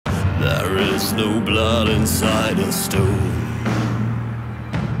There is no blood inside a stone.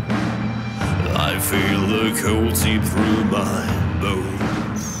 I feel the cold seep through my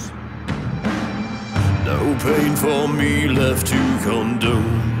bones. No pain for me left to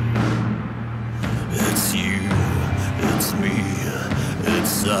condone. It's you, it's me,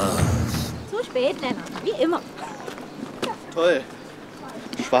 it's us. Zu spät, Lennart, wie immer. Toll.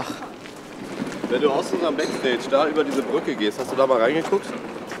 Schwach. Wenn du aus unserem Backstage da über diese Brücke gehst, hast du da mal reingeguckt?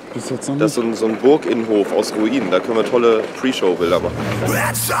 Bis jetzt noch Das ist so ein Burginnenhof aus Ruinen. Da können wir tolle Pre-Show-Bilder machen.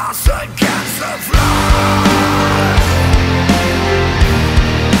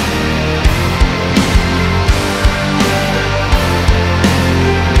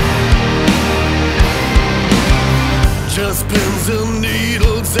 Just pins and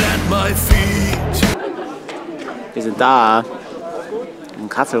needles at my feet. Wir sind da. Im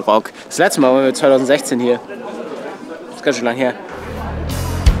Kasselrock. Das letzte Mal waren wir 2016 hier. Das ist ganz schön lang her.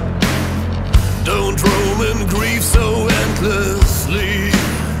 Don't roam in grief so endlessly.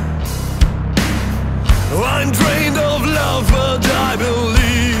 I'm drained of love, but I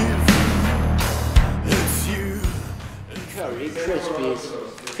believe it's you. Curry Crispies.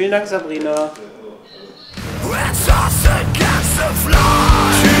 Vielen Dank, Sabrina. It's us against the fly.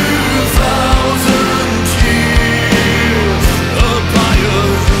 2000 years of fire.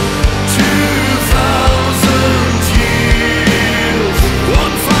 2000 years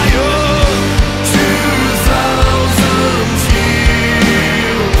on fire. 2000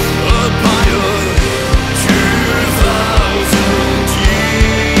 years of fire.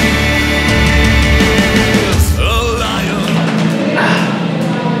 2000 years a liar.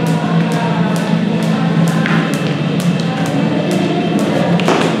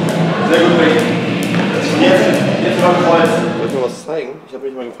 Sehr gut, Rick. Jetzt mal Kreuz. Soll ich mal was zeigen? Ich habe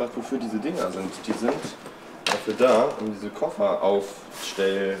mich mal gefragt, wofür diese Dinger sind. Die sind dafür da, um diese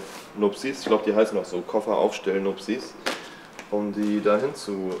Kofferaufstell-Nupsis, ich glaube die heißen auch so, Kofferaufstell-Nupsis, um die dahinter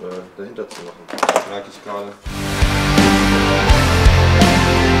zu machen. Das merke ich gerade.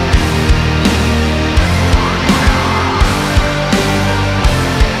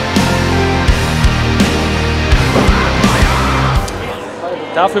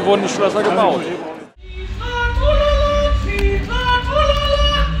 Dafür wurden die Schlösser gebaut.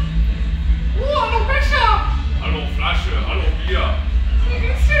 Hallo Becher! Hallo Flasche, hallo Bier. Wie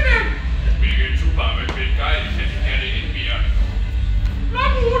geht's dir denn? Mir geht's super, wird geil, ich hätte gerne in mir. Na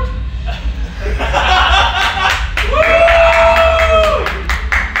gut.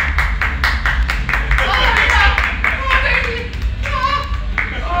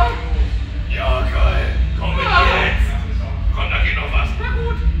 Ja, geil. Komm mit jetzt. Komm, da geht noch was. Na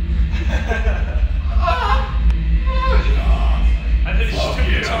gut. Also die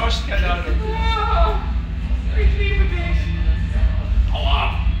Stimme tauscht, keine Ahnung. Ich liebe dich. Hau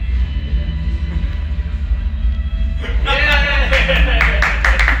ab.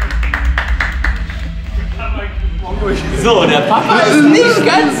 So, der Papa ist Nicht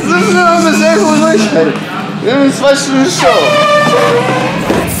ganz, das müssen wir noch bis 11 Uhr durchhalten. Wir haben 2 Stunden Show.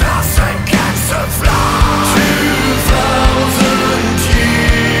 It's us against the fly. 2000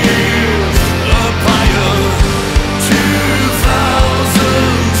 years of fire.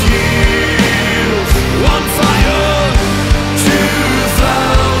 2000 years on fire.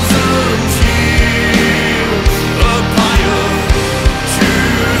 2000 years of fire.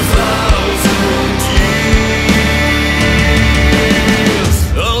 2000 years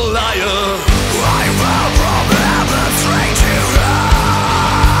a liar. I will probably straight to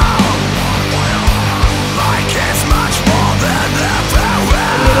hell. Like it's much more than the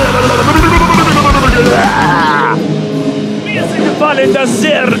farewell. Mir ist gefallen das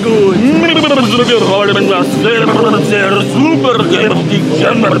sehr gut. Sehr super heftig.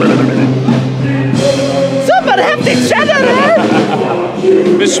 Super heftig, General!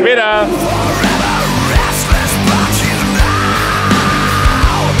 Bis später. Restless but you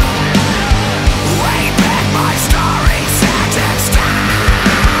know. Way back my story set in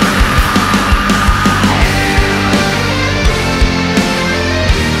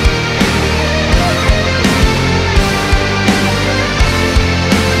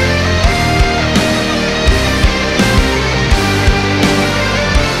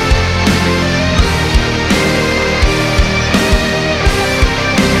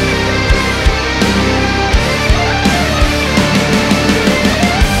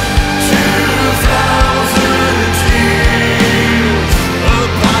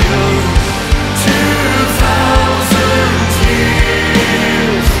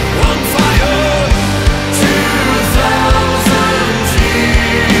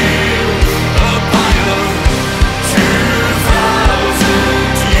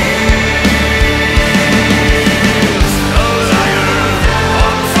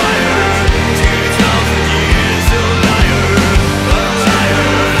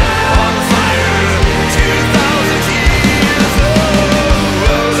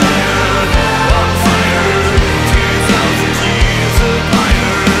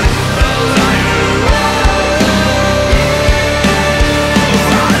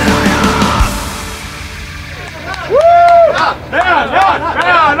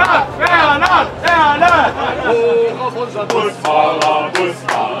Hoch auf unseren Busfahrer,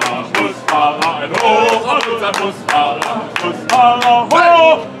 Busfahrer, Busfahrer, ein Hoch auf unseren Busfahrer, Busfahrer,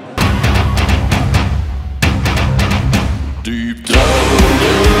 hoch! Deep down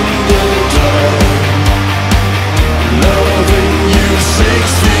in the dark, loving you 6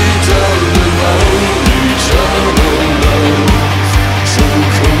 feet underground, eternal love, so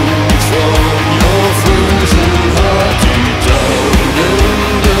cold from your frozen heart. Deep down in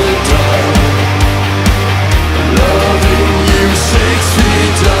the dark, loving you 6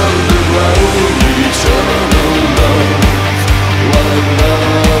 feet underground, eternal love, I'm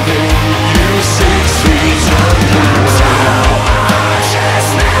loving you 6 feet underground.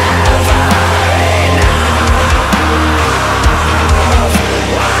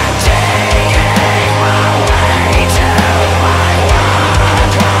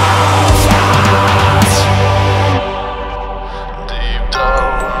 Deep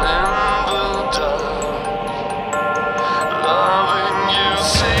down